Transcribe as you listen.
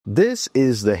This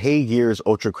is the HeyGears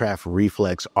UltraCraft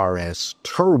Reflex RS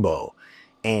Turbo,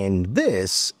 and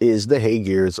this is the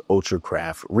HeyGears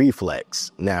UltraCraft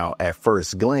Reflex. Now, at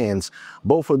first glance,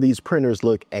 both of these printers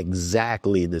look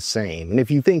exactly the same. And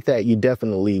if you think that, you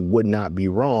definitely would not be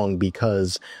wrong,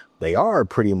 because they are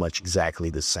pretty much exactly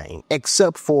the same,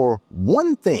 except for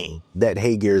one thing that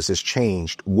HeyGears has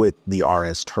changed with the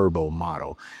RS Turbo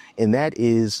model, and that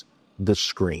is the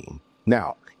screen.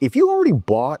 Now, if you already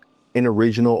bought an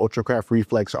original UltraCraft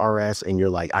Reflex RS and you're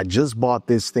like, I just bought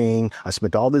this thing, I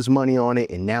spent all this money on it,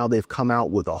 and now they've come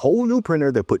out with a whole new printer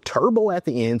that put turbo at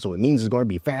the end, so it means it's going to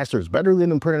be faster, it's better than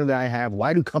the printer that I have.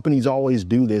 Why do companies always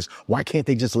do this? Why can't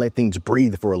they just let things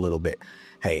breathe for a little bit?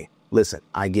 Hey, listen,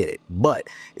 I get it, but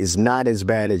it's not as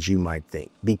bad as you might think,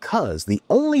 because the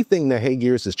only thing that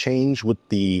HeyGears has changed with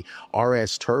the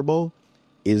RS Turbo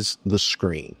is the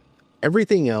screen.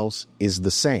 Everything else is the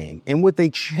same. And what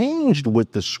they changed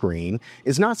with the screen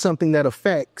is not something that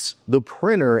affects the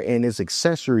printer and its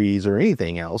accessories or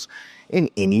anything else in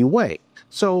any way.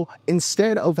 So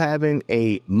instead of having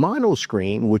a mono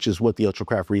screen, which is what the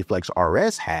UltraCraft Reflex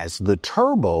RS has, the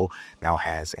Turbo now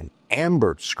has an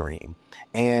amber screen.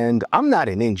 And I'm not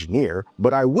an engineer,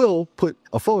 but I will put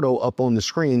a photo up on the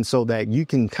screen so that you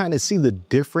can kind of see the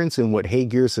difference in what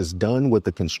HeyGears has done with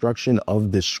the construction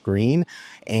of the screen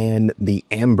and the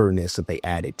amberness that they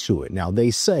added to it. Now, they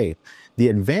say the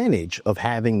advantage of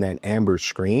having that amber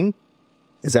screen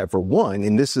is that, for one,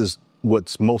 and this is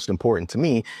what's most important to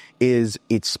me, is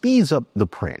it speeds up the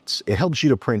prints. It helps you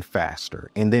to print faster.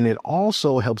 And then it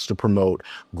also helps to promote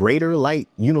greater light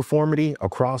uniformity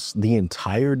across the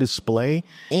entire display.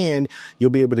 And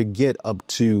you'll be able to get up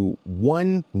to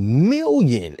 1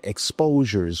 million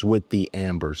exposures with the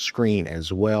amber screen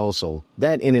as well. So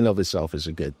that in and of itself is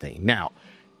a good thing. Now,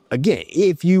 again,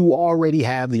 if you already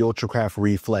have the UltraCraft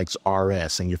Reflex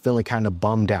RS and you're feeling kind of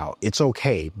bummed out, it's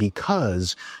okay,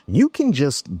 because you can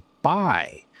just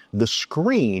buy the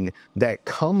screen that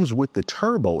comes with the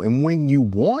Turbo. And when you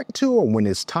want to, or when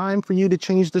it's time for you to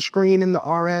change the screen in the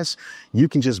RS, you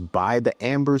can just buy the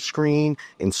amber screen,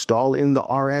 install it in the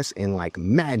RS, and like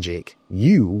magic,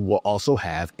 you will also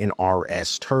have an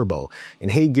RS Turbo. And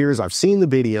HeyGears, I've seen the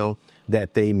video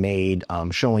that they made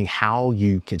showing how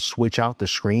you can switch out the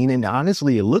screen, and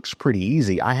honestly, it looks pretty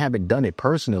easy. I haven't done it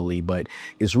personally, but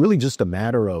it's really just a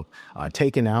matter of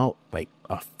taking out like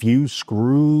a few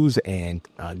screws and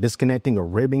disconnecting a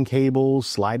ribbon cable,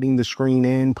 sliding the screen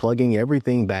in, plugging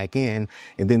everything back in.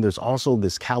 And then there's also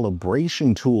this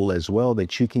calibration tool as well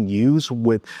that you can use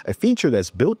with a feature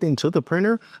that's built into the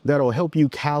printer that'll help you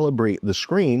calibrate the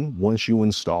screen once you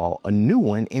install a new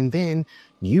one, and then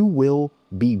you will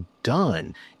be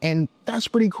done. And that's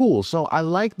pretty cool. So I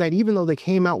like that even though they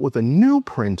came out with a new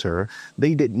printer,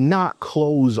 they did not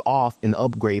close off an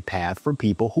upgrade path for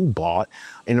people who bought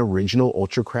an original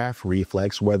UltraCraft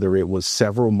Reflex, whether it was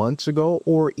several months ago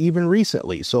or even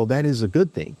recently. So that is a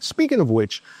good thing. Speaking of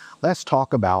which, let's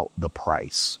talk about the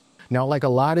price. Now, like a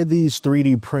lot of these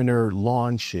 3D printer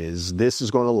launches, this is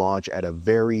going to launch at a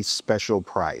very special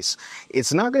price.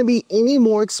 It's not going to be any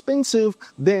more expensive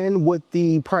than what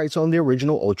the price on the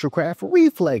original UltraCraft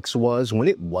Reflex was when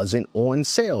it wasn't on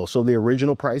sale. So the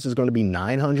original price is going to be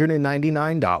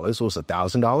 $999, so it's a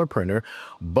 $1,000 printer.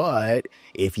 But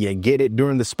if you get it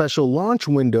during the special launch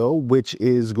window, which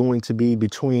is going to be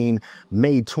between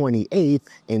May 28th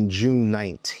and June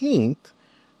 19th,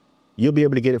 you'll be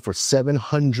able to get it for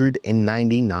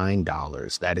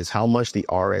 $799. That is how much the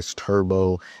RS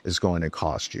Turbo is going to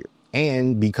cost you.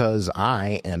 And because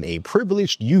I am a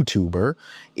privileged YouTuber,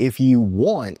 if you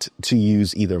want to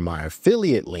use either my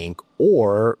affiliate link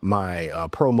or my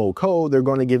promo code, they're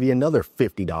going to give you another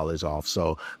 $50 off.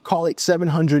 So call it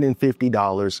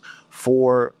 $750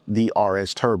 for the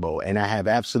RS Turbo. And I have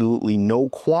absolutely no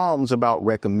qualms about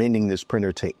recommending this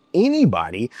printer to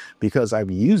anybody, because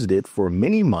I've used it for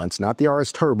many months, not the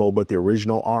RS Turbo, but the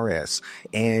original RS.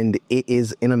 And it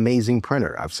is an amazing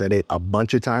printer. I've said it a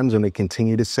bunch of times and I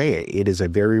continue to say it. It is a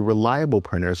very reliable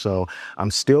printer. So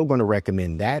I'm still going to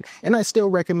recommend that. And I still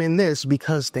recommend this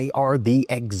because they are the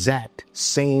exact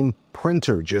same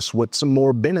printer, just with some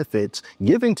more benefits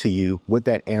given to you with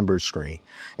that amber screen.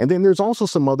 And then there's also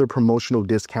some other promotional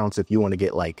discounts if you want to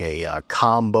get like a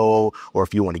combo, or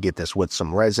if you want to get this with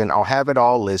some resin. I'll have it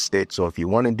all listed. So if you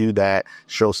want to do that,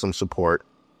 show some support,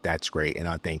 that's great. And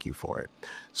I thank you for it.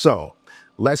 So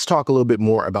let's talk a little bit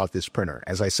more about this printer.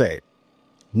 As I say,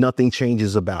 nothing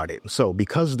changes about it. So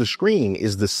because the screen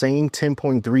is the same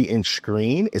 10.3 inch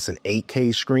screen, it's an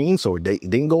 8K screen. So it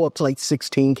didn't go up to like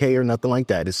 16K or nothing like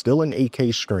that. It's still an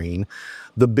 8K screen.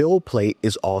 The build plate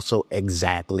is also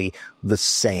exactly the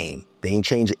same. They ain't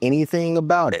change anything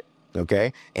about it.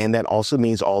 Okay. And that also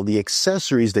means all the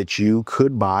accessories that you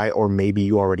could buy or maybe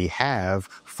you already have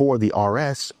for the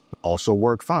RS also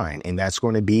work fine. And that's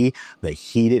going to be the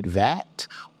heated vat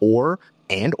or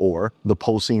the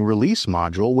pulsing release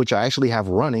module, which I actually have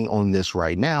running on this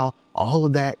right now. All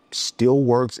of that still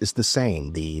works. It's the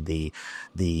same. The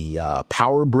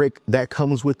power brick that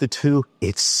comes with the two,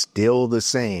 it's still the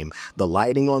same. The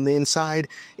lighting on the inside,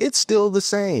 it's still the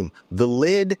same. The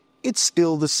lid, it's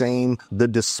still the same. The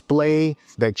display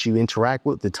that you interact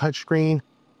with, the touchscreen,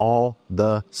 all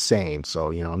the same.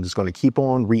 So, I'm just going to keep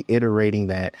on reiterating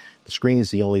that the screen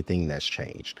is the only thing that's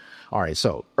changed. All right.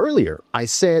 So earlier I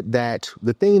said that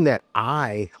the thing that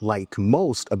I like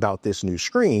most about this new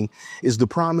screen is the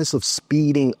promise of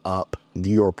speeding up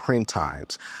your print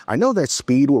times. I know that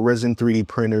speed with resin 3D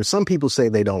printers, some people say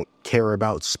they don't care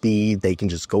about speed. They can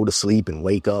just go to sleep and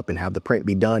wake up and have the print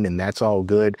be done, and that's all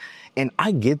good. And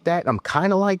I get that. I'm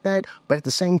kind of like that. But at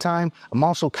the same time, I'm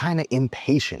also kind of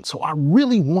impatient. So I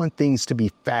really want things to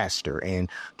be faster. And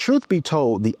truth be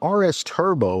told, the RS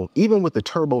Turbo, even with the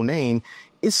turbo name,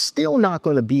 is still not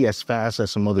going to be as fast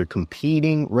as some other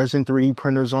competing resin 3D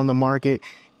printers on the market.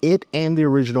 It and the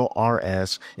original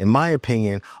RS, in my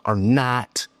opinion, are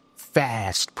not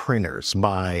fast printers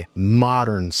by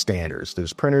modern standards.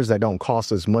 There's printers that don't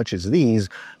cost as much as these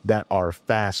that are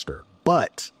faster,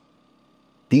 but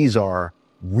these are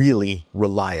really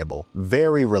reliable,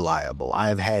 very reliable.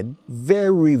 I've had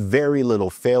very, very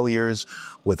little failures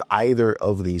with either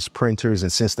of these printers.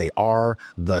 And since they are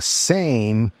the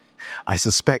same, I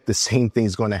suspect the same thing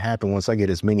is going to happen once I get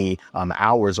as many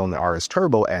hours on the RS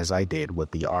Turbo as I did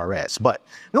with the RS. But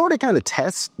in order to kind of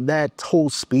test that whole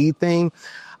speed thing,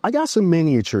 I got some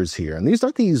miniatures here, and these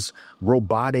are these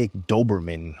robotic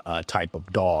Doberman type of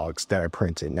dogs that I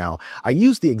printed. Now, I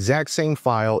used the exact same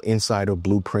file inside of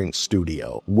Blueprint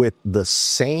Studio with the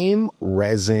same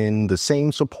resin, the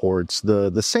same supports,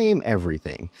 the same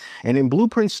everything. And in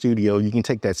Blueprint Studio, you can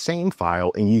take that same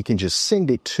file and you can just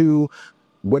send it to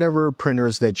whatever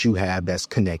printers that you have that's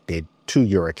connected to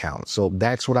your account. So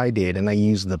that's what I did, and I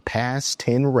used the PAS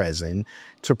 10 resin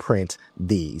to print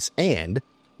these. And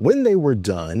when they were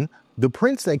done, the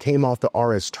prints that came off the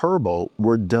RS Turbo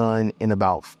were done in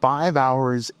about 5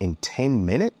 hours and 10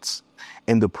 minutes.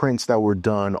 And the prints that were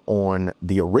done on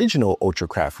the original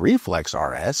Ultracraft Reflex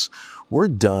RS were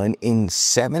done in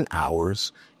 7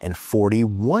 hours and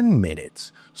 41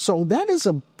 minutes. So that is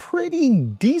a pretty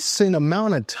decent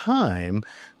amount of time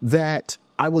that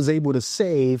I was able to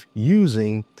save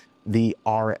using the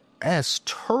RS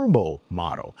Turbo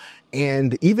model.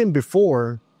 And even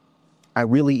before I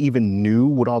really even knew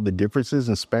what all the differences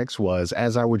and specs was,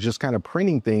 as I was just kind of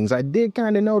printing things, I did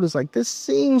kind of notice, like, this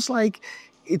seems like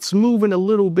it's moving a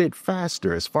little bit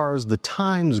faster as far as the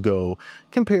times go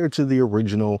compared to the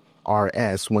original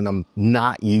RS when I'm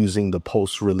not using the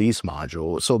post-release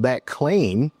module. So that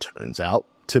claim turns out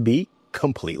to be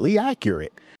completely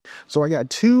accurate. So I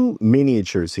got two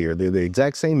miniatures here. They're the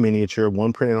exact same miniature,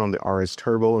 one printed on the RS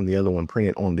Turbo and the other one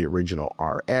printed on the original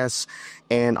RS.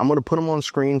 And I'm going to put them on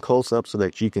screen close up so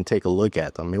that you can take a look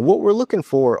at them. And what we're looking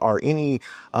for are any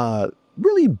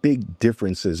really big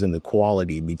differences in the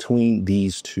quality between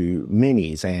these two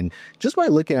minis. And just by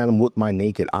looking at them with my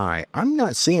naked eye, I'm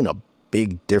not seeing a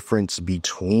big difference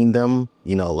between them,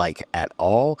 like at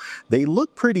all. They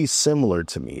look pretty similar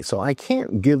to me. So I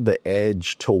can't give the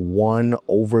edge to one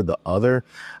over the other.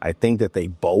 I think that they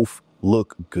both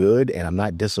look good and I'm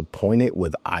not disappointed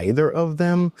with either of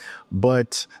them.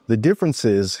 But the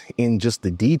differences in just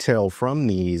the detail from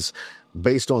these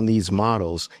based on these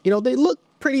models, they look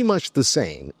pretty much the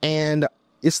same. And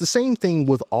it's the same thing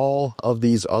with all of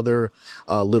these other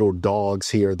little dogs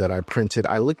here that I printed.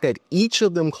 I looked at each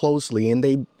of them closely and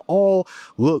they all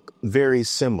look very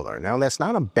similar. Now, that's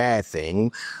not a bad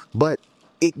thing, but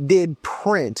it did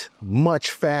print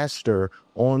much faster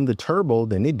on the Turbo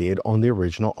than it did on the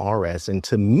original RS. And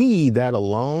to me, that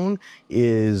alone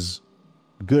is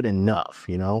good enough,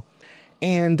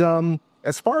 And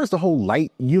as far as the whole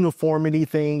light uniformity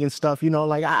thing and stuff,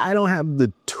 I don't have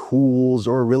the tools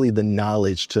or really the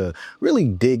knowledge to really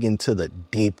dig into the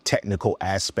deep technical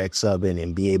aspects of it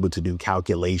and be able to do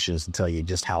calculations to tell you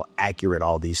just how accurate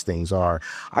all these things are.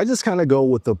 I just kind of go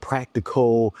with the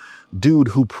practical dude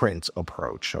who prints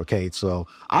approach. Okay, so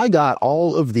I got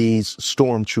all of these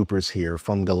stormtroopers here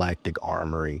from Galactic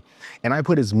Armory, and I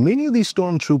put as many of these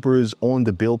stormtroopers on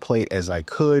the build plate as I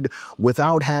could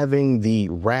without having the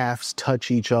rafts touch touch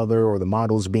each other or the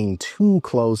models being too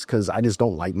close, because I just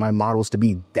don't like my models to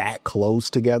be that close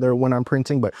together when I'm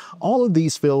printing. But all of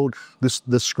these filled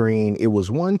the screen. It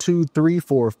was 1, 2, 3,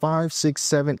 4, 5, 6,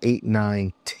 7, 8,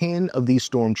 9, 10 of these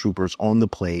stormtroopers on the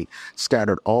plate,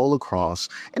 scattered all across,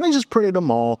 and I just printed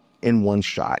them all in one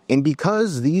shot. And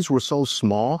because these were so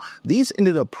small, these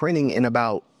ended up printing in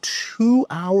about 2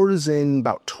 hours and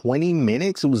about 20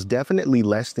 minutes. It was definitely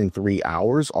less than 3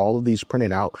 hours. All of these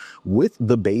printed out with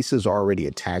the bases already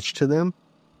attached to them.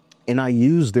 And I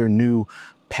used their new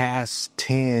Pass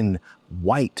 10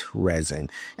 white resin.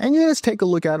 And yeah, let's take a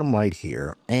look at them right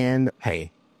here. And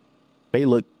hey, they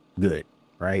look good.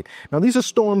 Right now, these are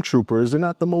stormtroopers. They're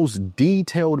not the most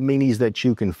detailed minis that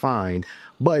you can find,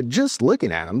 but just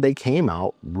looking at them, they came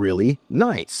out really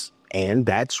nice. And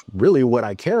that's really what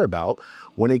I care about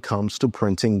when it comes to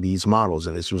printing these models.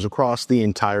 And this was across the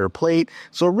entire plate,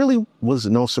 so it really was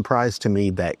no surprise to me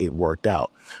that it worked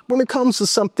out. When it comes to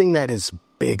something that is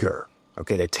bigger,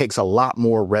 okay, that takes a lot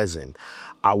more resin,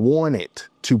 I wanted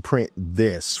to print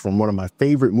this from one of my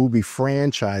favorite movie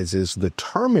franchises, The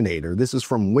Terminator. This is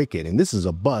from Wicked, and this is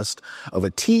a bust of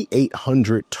a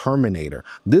T-800 Terminator.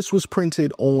 This was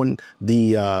printed on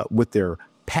the with their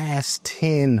Pass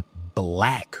 10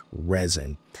 black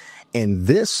resin. And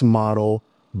this model,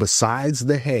 besides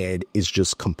the head, is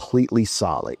just completely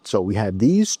solid. So we have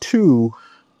these two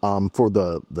for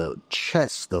the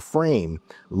chest, the frame,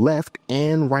 left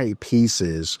and right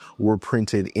pieces were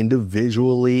printed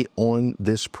individually on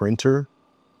this printer.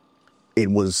 It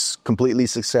was completely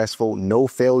successful, no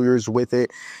failures with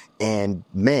it. And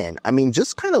man, I mean,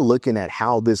 just kind of looking at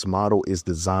how this model is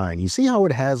designed, you see how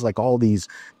it has like all these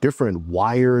different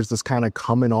wires that's kind of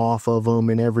coming off of them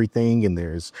and everything. And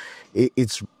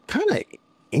it's kind of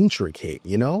intricate,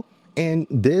 you know? And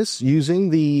this,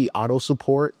 using the auto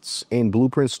supports in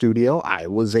Blueprint Studio, I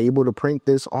was able to print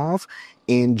this off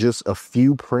in just a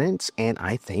few prints. And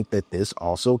I think that this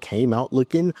also came out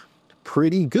looking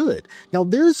pretty good. Now,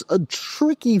 there's a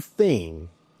tricky thing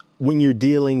when you're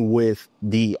dealing with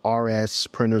the RS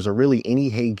printers, or really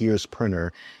any HeyGears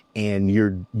printer, and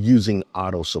you're using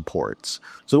auto supports.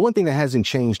 So the one thing that hasn't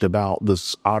changed about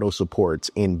this auto supports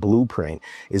in Blueprint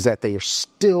is that they are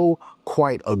still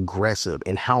quite aggressive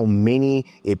in how many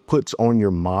it puts on your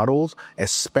models,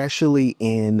 especially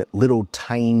in little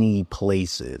tiny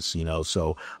places, you know.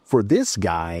 So for this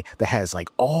guy that has like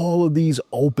all of these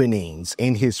openings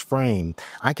in his frame,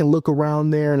 I can look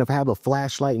around there, and if I have a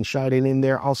flashlight and shine it in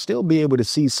there, I'll still be able to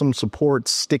see some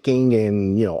supports sticking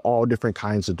in, you know, all different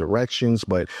kinds of directions.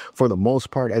 But for the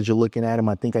most part, as you're looking at them,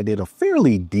 I think I did a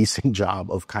fairly decent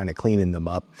job of kind of cleaning them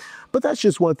up. But that's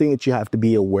just one thing that you have to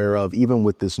be aware of, even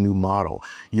with this new model.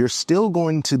 You're still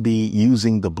going to be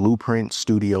using the Blueprint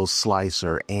Studio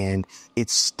slicer, and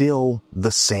it's still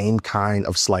the same kind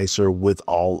of slicer with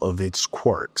all of its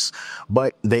quirks.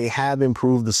 But they have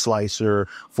improved the slicer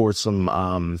for some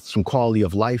quality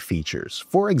of life features.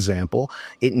 For example,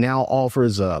 it now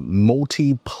offers a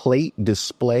multi-plate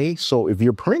display. So if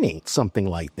you're printing something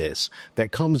like this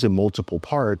that comes in multiple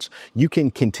parts, you can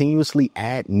continuously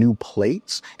add new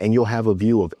plates, and you'll have a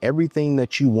view of everything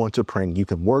that you want to print. You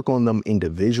can work on them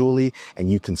individually,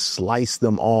 and you can slice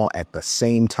them all at the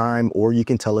same time, or you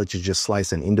can tell it to just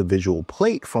slice an individual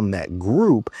plate from that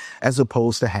group, as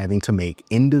opposed to having to make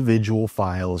individual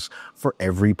files for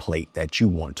every plate that you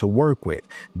want to work with.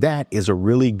 That is a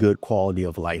really good quality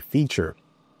of life feature.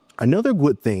 Another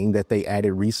good thing that they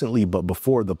added recently, but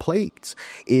before the plates,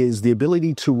 is the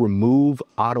ability to remove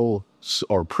auto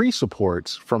or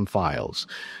pre-supports from files.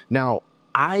 Now,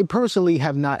 I personally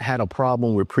have not had a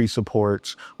problem with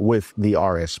pre-supports with the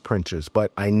RS printers,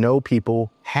 but I know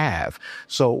people have.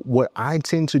 So what I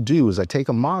tend to do is I take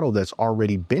a model that's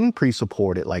already been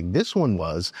pre-supported, like this one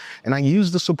was, and I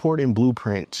use the support in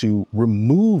Blueprint to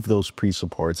remove those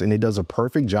pre-supports, and it does a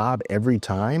perfect job every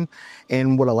time.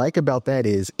 And what I like about that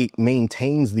is it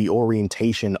maintains the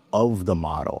orientation of the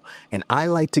model. And I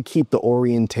like to keep the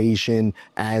orientation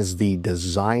as the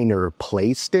designer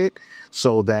placed it,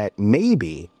 so that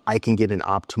maybe I can get an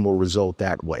optimal result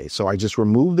that way. So I just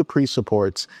remove the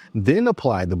pre-supports, then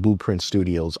apply the Blueprint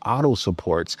Studio's auto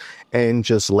supports, and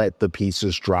just let the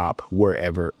pieces drop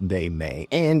wherever they may.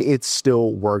 And it's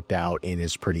still worked out and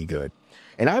is pretty good.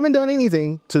 And I haven't done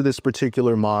anything to this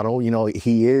particular model. You know,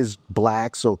 he is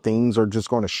black, so things are just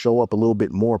going to show up a little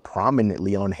bit more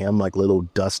prominently on him, like little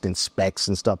dust and specks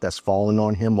and stuff that's fallen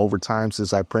on him over time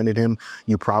since I printed him.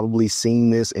 You've probably seen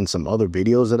this in some other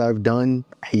videos that I've done.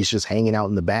 He's just hanging out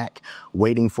in the back,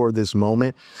 waiting for this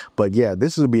moment. But yeah,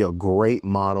 this would be a great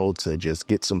model to just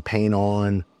get some paint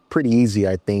on, pretty easy,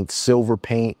 I think. Silver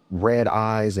paint, red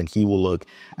eyes, and he will look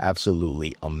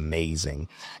absolutely amazing.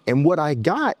 And what I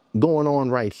got going on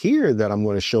right here that I'm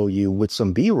going to show you with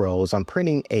some B-rolls, I'm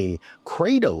printing a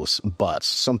Kratos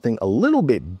bust, something a little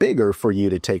bit bigger for you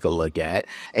to take a look at.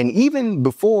 And even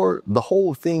before the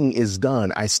whole thing is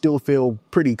done, I still feel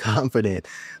pretty confident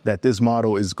that this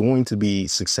model is going to be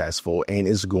successful and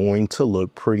is going to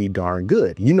look pretty darn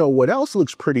good. You know what else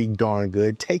looks pretty darn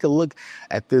good? Take a look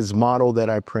at this model that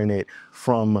I printed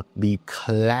from the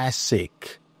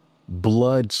classic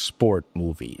Bloodsport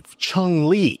movie,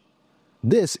 Chun-Li.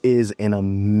 This is an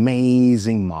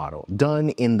amazing model done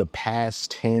in the past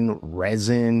 10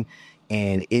 resin,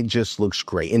 and it just looks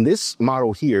great. And this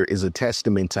model here is a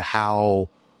testament to how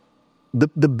the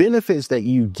benefits that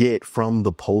you get from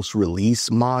the post-release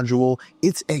module.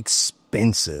 It's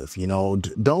expensive, you know,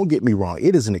 don't get me wrong.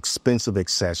 It is an expensive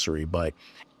accessory, but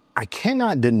I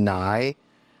cannot deny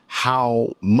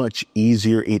how much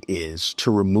easier it is to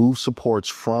remove supports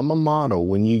from a model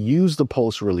when you use the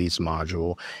post-release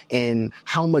module, and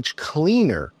how much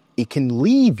cleaner it can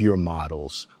leave your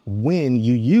models when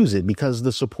you use it, because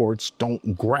the supports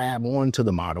don't grab onto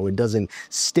the model. It doesn't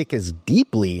stick as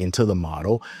deeply into the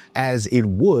model as it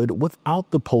would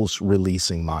without the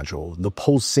post-releasing module, the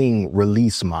posting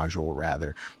release module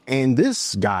rather. And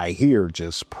this guy here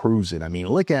just proves it. I mean,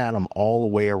 look at him all the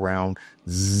way around,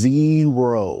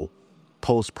 zero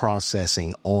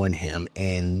post-processing on him,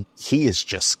 and he is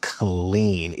just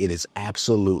clean. It is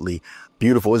absolutely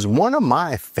beautiful. It's one of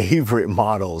my favorite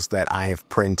models that I have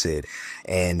printed,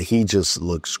 and he just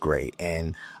looks great.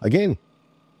 And again,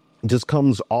 just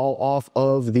comes all off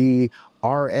of the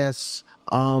RS,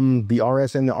 the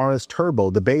RS and the RS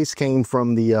Turbo. The base came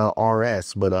from the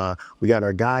RS, but we got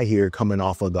our guy here coming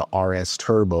off of the RS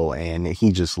Turbo, and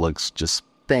he just looks just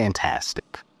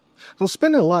fantastic. So I'm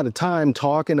spending a lot of time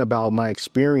talking about my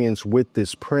experience with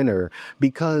this printer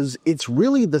because it's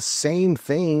really the same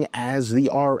thing as the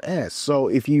RS. So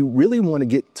if you really want to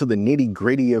get to the nitty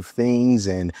gritty of things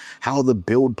and how the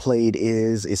build plate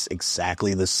is, it's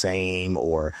exactly the same,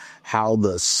 or how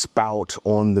the spout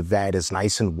on the vat is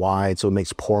nice and wide so it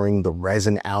makes pouring the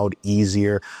resin out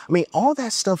easier. I mean, all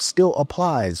that stuff still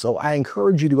applies. So I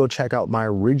encourage you to go check out my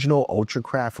original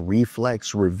Ultracraft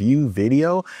Reflex review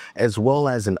video, as well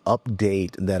as an update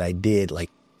that I did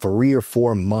like 3 or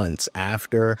 4 months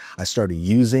after I started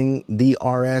using the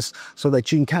RS, so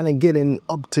that you can kind of get an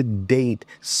up-to-date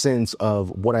sense of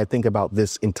what I think about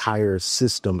this entire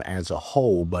system as a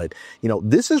whole. But, you know,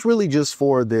 this is really just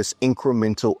for this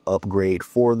incremental upgrade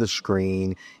for the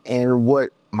screen and what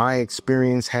my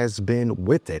experience has been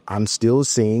with it. I'm still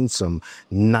seeing some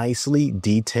nicely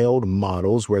detailed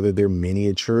models, whether they're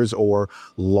miniatures or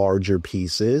larger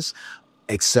pieces,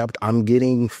 except I'm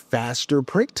getting faster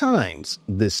print times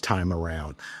this time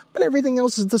around. But everything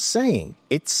else is the same.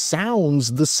 It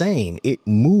sounds the same. It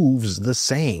moves the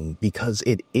same because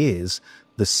it is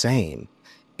the same.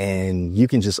 And you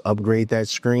can just upgrade that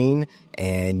screen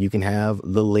and you can have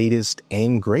the latest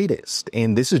and greatest.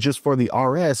 And this is just for the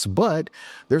RS, but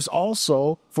there's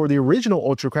also, for the original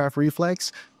Ultracraft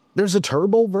Reflex, there's a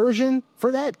turbo version for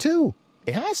that too.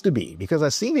 It has to be, because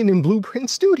I've seen it in Blueprint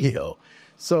Studio.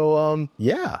 So,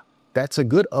 yeah, that's a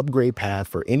good upgrade path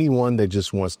for anyone that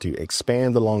just wants to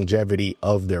expand the longevity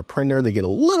of their printer. They get a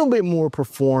little bit more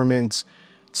performance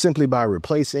simply by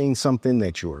replacing something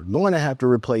that you're going to have to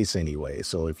replace anyway.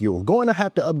 So if you're going to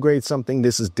have to upgrade something,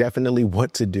 this is definitely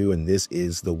what to do, and this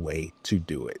is the way to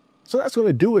do it. So that's going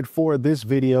to do it for this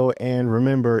video. And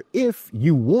remember, if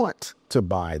you want to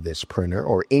buy this printer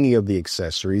or any of the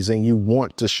accessories and you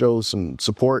want to show some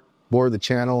support for the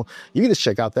channel, you can just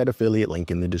check out that affiliate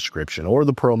link in the description or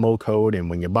the promo code. And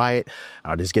when you buy it,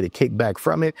 I'll just get a kickback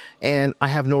from it. And I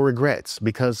have no regrets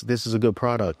because this is a good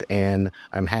product and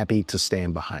I'm happy to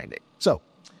stand behind it. So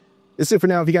that's it for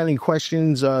now. If you got any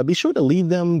questions, be sure to leave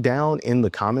them down in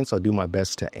the comments. I'll do my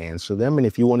best to answer them. And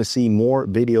if you want to see more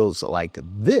videos like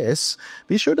this,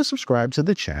 be sure to subscribe to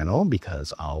the channel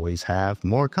because I always have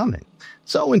more coming.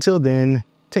 So until then,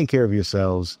 take care of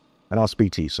yourselves and I'll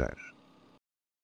speak to you soon.